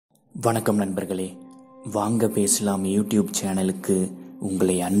வணக்கம் நண்பர்களே, வாங்க பேசலாம் யூடியூப் சேனலுக்கு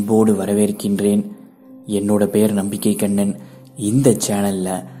உங்களை அன்போடு வரவேற்கின்றேன். என்னோட பெயர் நம்பிக்கை கண்ணன். இந்த சேனல்ல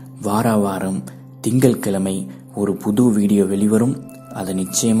வார வாரம் திங்கட்கிழமை ஒரு புது வீடியோ வெளிவரும். அதை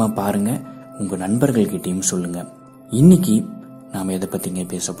நிச்சயமா பாருங்க, உங்க நண்பர்கள்கிட்டையும் சொல்லுங்க. இன்னைக்கு நாம எதை பத்திங்க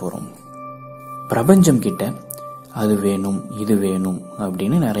பேச போறோம்? பிரபஞ்சம் கிட்ட அது வேணும் இது வேணும்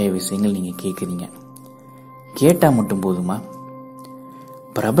அப்படின்னு நிறைய விஷயங்கள் நீங்க கேக்குறீங்க. கேட்டா மட்டும் போதுமா?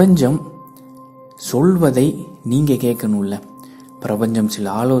 பிரபஞ்சம் சொல்வதை நீங்க கேட்கணும்ல. பிரபஞ்சம்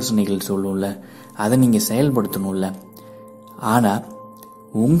சில ஆலோசனைகள் சொல்லும்ல, அதை நீங்க செயல்படுத்தணும்ல. ஆனா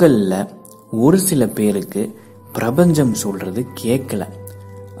உங்கள ஒரு சில பேருக்கு பிரபஞ்சம் சொல்றது கேட்கல.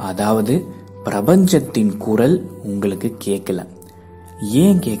 அதாவது பிரபஞ்சத்தின் குரல் உங்களுக்கு கேட்கல.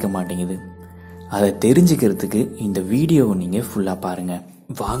 ஏன் கேட்க மாட்டேங்குது? அதை தெரிஞ்சுக்கிறதுக்கு இந்த வீடியோவை நீங்க ஃபுல்லா பாருங்க.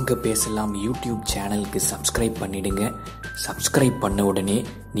 வாங்க பேசலாம் யூடியூப் சேனலுக்கு சப்ஸ்கிரைப் பண்ணிடுங்க. சப்ஸ்கிரைப் பண்ண உடனே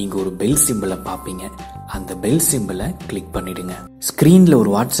நீங்க ஒரு பெல் சிம்பிளை பார்ப்பீங்க. அந்த பெல் சிம்பிளை கிளிக் பண்ணிடுங்க. ஸ்கிரீன்ல ஒரு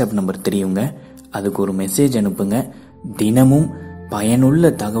வாட்ஸ்அப் நம்பர் தெரியுங்க, அதுக்கு ஒரு மெசேஜ் அனுப்புங்க. தினமும்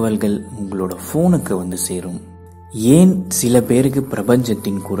பயனுள்ள தகவல்கள் உங்களோட போனுக்கு வந்து சேரும். ஏன் சில பேருக்கு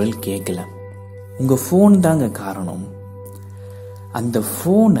பிரபஞ்சத்தின் குரல் கேட்கல? உங்க போன் தாங்க காரணம். அந்த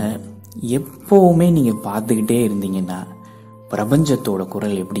போனை எப்பவுமே நீங்க பார்த்துக்கிட்டே இருந்தீங்கன்னா பிரபஞ்சத்தோட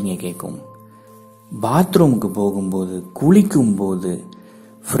குரல் எப்படிங்க கேட்கும்? பாத்ரூமுக்கு போகும்போது, குளிக்கும் போது,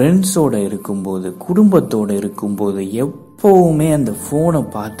 ஃப்ரெண்ட்ஸோட இருக்கும்போது, குடும்பத்தோட இருக்கும்போது எப்பவுமே அந்த போனை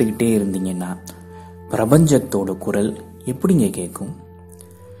பார்த்துக்கிட்டே இருந்தீங்கன்னா பிரபஞ்சத்தோட குரல் எப்படிங்க கேட்கும்?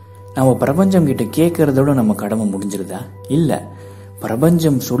 நம்ம பிரபஞ்சம் கிட்ட கேட்கறதோட நம்ம கடமை முடிஞ்சிருதா? இல்ல,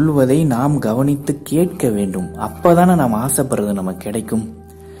 பிரபஞ்சம் சொல்லுவதை நாம் கவனித்து கேட்க வேண்டும். அப்பதானே நாம் ஆசைப்படுறது நமக்கு கிடைக்கும்.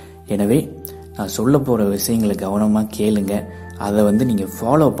 எனவே நான் சொல்ல போற விஷயங்களை கவனமா கேளுங்க. அதை நீங்க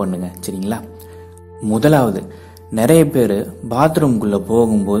ஃபாலோ பண்ணுங்க, சரிங்களா? முதலாவது, நிறைய பேர் பாத்ரூம்குள்ள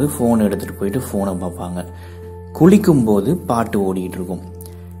போகும்போது போன் எடுத்துட்டு போயிட்டு போனை பார்ப்பாங்க. குளிக்கும் போது பாட்டு ஓடிட்டு இருக்கும்.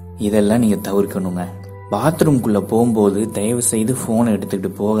 இதெல்லாம் நீங்க தவிர்க்கணுங்க. பாத்ரூம்குள்ள போகும்போது தயவு செய்து போனை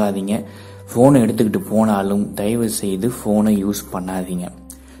எடுத்துக்கிட்டு போகாதீங்க. போனை எடுத்துக்கிட்டு போனாலும் தயவு செய்து போனை யூஸ் பண்ணாதீங்க,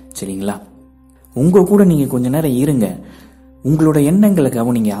 சரிங்களா? உங்க கூட நீங்க கொஞ்ச நேரம் இருங்க. உங்களோட எண்ணங்களை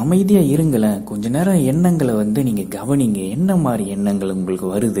கவனிங்க. அமைதியா இருங்களேன். கொஞ்ச நேரம் எண்ணங்களை நீங்க கவனிங்க. என்ன மாதிரி எண்ணங்கள் உங்களுக்கு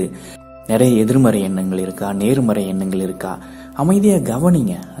வருது? நிறைய எதிர்மறை எண்ணங்கள் இருக்கா, நேர்மறை எண்ணங்கள் இருக்கா? அமைதியா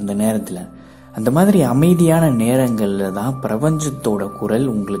கவனிங்க. அந்த நேரத்துல, அந்த மாதிரி அமைதியான நேரங்கள்ல தான் பிரபஞ்சத்தோட குரல்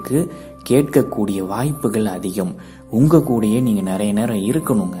உங்களுக்கு கேட்கக்கூடிய வாய்ப்புகள் அதிகம். உங்க கூடயே நீங்க நிறைய நேரம்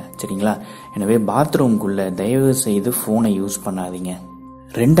இருக்கணுங்க, சரிங்களா? எனவே பாத்ரூம்குள்ள தயவு செய்து போனை யூஸ் பண்ணாதீங்க.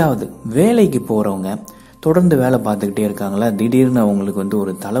 ரெண்டாவது, வேலைக்கு போறவங்க தொடர்ந்து வேலை பார்த்துக்கிட்டே இருக்காங்களா, திடீர்னு அவங்களுக்கு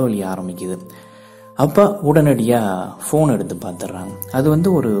ஒரு தலைவலி ஆரம்பிக்குது. அப்ப உடனடியா போன் எடுத்து பார்த்துடுறாங்க. அது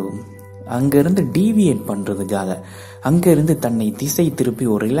ஒரு அங்கிருந்து டீவியேட் பண்றதுக்காக, அங்கிருந்து தன்னை திசை திருப்பி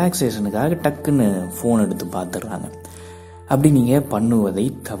ஒரு ரிலாக்ஸேஷனுக்காக டக்குன்னு போன் எடுத்து பார்த்துடுறாங்க. அப்படி நீங்க பண்ணுவதை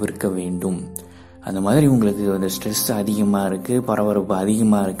தவிர்க்க வேண்டும். அந்த மாதிரி உங்களுக்கு ஸ்ட்ரெஸ் அதிகமா இருக்கு, பரபரப்பு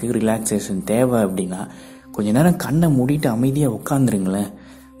அதிகமா இருக்கு, ரிலாக்ஸேஷன் தேவை அப்படின்னா கொஞ்ச நேரம் கண்ணை மூடிட்டு அமைதியா உட்காந்துருங்களேன்.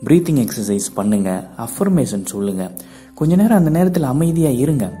 பிரீத்திங் எக்ஸசைஸ் பண்ணுங்க, அஃபர்மேஷன் சொல்லுங்க. கொஞ்ச நேரம் அந்த நேரத்தில் அமைதியா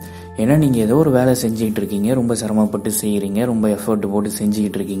இருங்க. ஏன்னா நீங்க ஏதோ ஒரு வேலை செஞ்சுக்கிட்டு இருக்கீங்க, ரொம்ப சிரமப்பட்டு செய்யறீங்க, ரொம்ப எஃபர்ட் போட்டு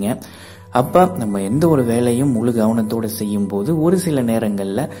செஞ்சுக்கிட்டு இருக்கீங்க. அப்ப நம்ம எந்த ஒரு வேலையும் முழு கவனத்தோட செய்யும் போது ஒரு சில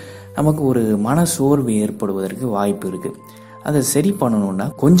நேரங்கள்ல நமக்கு ஒரு மன சோர்வு ஏற்படுவதற்கு வாய்ப்பு இருக்கு. அதை சரி பண்ணணும்னா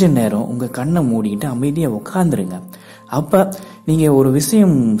கொஞ்ச நேரம் உங்க கண்ணை மூடிக்கிட்டு அமைதியா உட்காந்துருங்க. அப்ப நீங்க ஒரு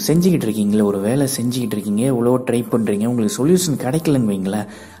விஷயம் செஞ்சுக்கிட்டு இருக்கீங்களா, ஒரு வேலை செஞ்சுக்கிட்டு இருக்கீங்க, எவ்வளோ ட்ரை பண்றீங்க, உங்களுக்கு சொல்யூஷன் கிடைக்கலன்னு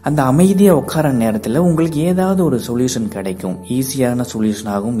வைங்களேன். அந்த அமைதியா உட்கார நேரத்துல உங்களுக்கு ஏதாவது ஒரு சொல்யூஷன் கிடைக்கும். ஈஸியான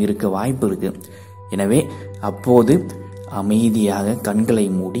சொல்யூஷனாகவும் இருக்க வாய்ப்பு இருக்கு. எனவே அப்போது அமைதியாக கண்களை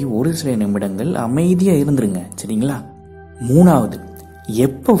மூடி ஒரு சில நிமிடங்கள் அமைதியா இருந்துருங்க, சரிங்களா? மூணாவது,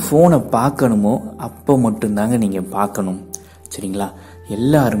 எப்ப போனை பார்க்கணுமோ அப்ப மட்டும்தாங்க நீங்க பார்க்கணும், சரிங்களா?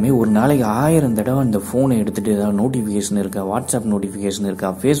 எல்லாருமே ஒரு நாளைக்கு 1000 தடவை அந்த போனை எடுத்துட்டு ஏதாவது நோட்டிபிகேஷன் இருக்கா, வாட்ஸ்அப் நோட்டிபிகேஷன் இருக்கா,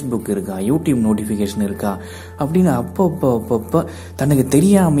 ஃபேஸ்புக் இருக்கா, யூடியூப் நோட்டிபிகேஷன் இருக்கா அப்படின்னு அப்பப்போ தனக்கு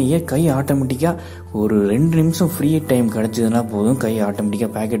தெரியாமையே கை ஆட்டோமேட்டிக்கா ஒரு 2 நிமிஷம் ஃப்ரீ டைம் கிடைச்சதுன்னா போதும், கை ஆட்டோமேட்டிக்கா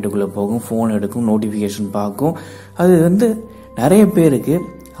பேக்கெட்டுக்குள்ள போகும், போன் எடுக்கும், நோட்டிபிகேஷன் பார்க்கும். அது நிறைய பேருக்கு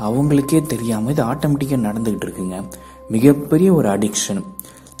அவங்களுக்கே தெரியாம இது ஆட்டோமேட்டிக்கா நடந்துகிட்டு இருக்குங்க. மிகப்பெரிய ஒரு அடிக்ஷன்,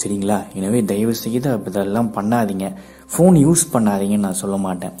 சரிங்களா? எனவே தயவு செய்து இதெல்லாம் பண்ணாதீங்க. போன் யூஸ் பண்ணாதீங்கன்னு நான் சொல்ல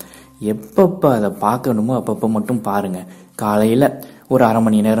மாட்டேன். எப்பப்ப அதை பார்க்கணுமோ அப்பப்ப மட்டும் பாருங்க. காலையில ஒரு அரை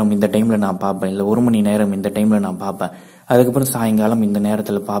மணி நேரம் இந்த டைம்ல நான் பார்ப்பேன், இல்ல 1 மணி நேரம் இந்த டைம்ல நான் பார்ப்பேன், அதுக்கப்புறம் சாயங்காலம் இந்த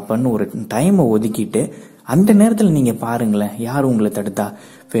நேரத்துல பார்ப்பேன்னு ஒரு டைமை ஒதுக்கிட்டு அந்த நேரத்துல நீங்க பாருங்களேன். யார் உங்களை தடுத்தா?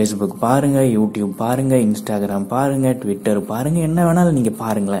 ஃபேஸ்புக் பாருங்க, யூடியூப் பாருங்க, இன்ஸ்டாகிராம் பாருங்க, ட்விட்டர் பாருங்க, என்ன வேணாலும் நீங்க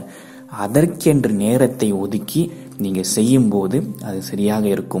பாருங்களேன். அதற்கென்று நேரத்தை ஒதுக்கி நீங்கள் செய்யும்போது அது சரியாக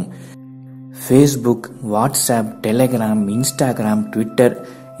இருக்கும். Facebook, WhatsApp, Telegram, Instagram, Twitter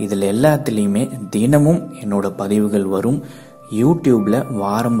இதில் எல்லாத்துலேயுமே தினமும் என்னோட பதிவுகள் வரும். யூடியூப்ல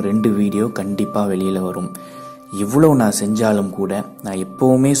வாரம் 2 வீடியோ கண்டிப்பாக வெளியில் வரும். இவ்வளோ நான் செஞ்சாலும் கூட நான்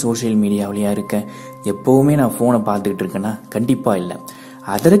எப்போவுமே சோஷியல் மீடியாவிலையா இருக்கேன், எப்போவுமே நான் ஃபோனை பார்த்துக்கிட்டு இருக்கேன்னா கண்டிப்பாக இல்லை.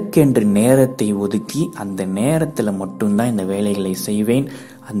 அதற்கென்று நேரத்தை ஒதுக்கி அந்த நேரத்தில் மட்டும்தான் இந்த வேலைகளை செய்வேன்.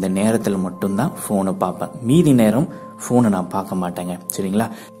 அந்த நேரத்தில் மட்டும்தான் ஃபோனை பார்ப்பேன். மீதி நேரம் ஃபோனை நான் பார்க்க மாட்டேங்க. சரிங்களா?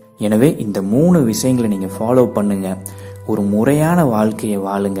 எனவே இந்த 3 விஷயங்களை நீங்கள் ஃபாலோ பண்ணுங்க. ஒரு முறையான வாழ்க்கையை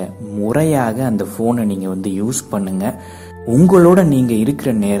வாழுங்க. முறையாக அந்த ஃபோனை நீங்கள் யூஸ் பண்ணுங்க. உங்களோட நீங்கள்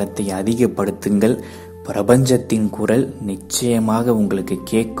இருக்கிற நேரத்தை அதிகப்படுத்துங்கள். பிரபஞ்சத்தின் குரல் நிச்சயமாக உங்களுக்கு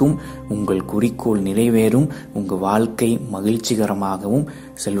கேட்கும். உங்கள் குறிக்கோள் நிறைவேறும். உங்கள் வாழ்க்கை மகிழ்ச்சிகரமாகவும்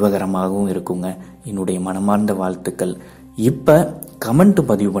செல்வகரமாகவும் இருக்குங்க. என்னுடைய மனமார்ந்த வாழ்த்துக்கள். இப்போ கமெண்ட்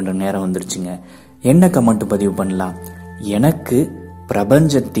பதிவு பண்ணுற நேரம் வந்துருச்சுங்க. என்ன கமெண்ட் பதிவு பண்ணலாம்? எனக்கு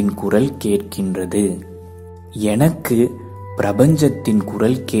பிரபஞ்சத்தின் குரல் கேட்கின்றது, எனக்கு பிரபஞ்சத்தின்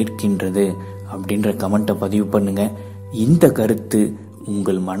குரல் கேட்கின்றது அப்படின்ற கமெண்ட்டை பதிவு பண்ணுங்க. இந்த கருத்து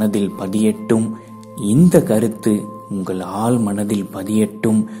உங்கள் மனதில் பதியட்டும். இந்த கருத்து உங்கள் ஆழ் மனதில்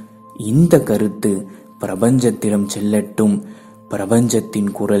பதியட்டும். இந்த கருத்து பிரபஞ்சத்திடம் செல்லட்டும். பிரபஞ்சத்தின்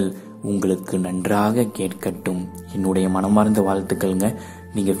குரல் உங்களுக்கு நன்றாக கேட்கட்டும். என்னுடைய மனமார்ந்த வாழ்த்துக்கள்ங்க.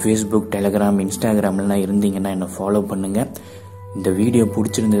 நீங்கள் ஃபேஸ்புக், டெலிகிராம், இன்ஸ்டாகிராம்லாம் இருந்தீங்கன்னா என்னை ஃபாலோ பண்ணுங்க. இந்த வீடியோ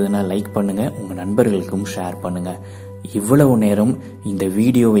பிடிச்சிருந்ததுன்னா லைக் பண்ணுங்க, உங்க நண்பர்களுக்கும் ஷேர் பண்ணுங்க. இவ்வளவு நேரம் இந்த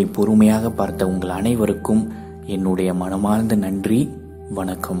வீடியோவை பொறுமையாக பார்த்த உங்கள் அனைவருக்கும் என்னுடைய மனமார்ந்த நன்றி.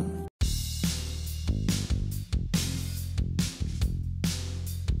 வணக்கம்.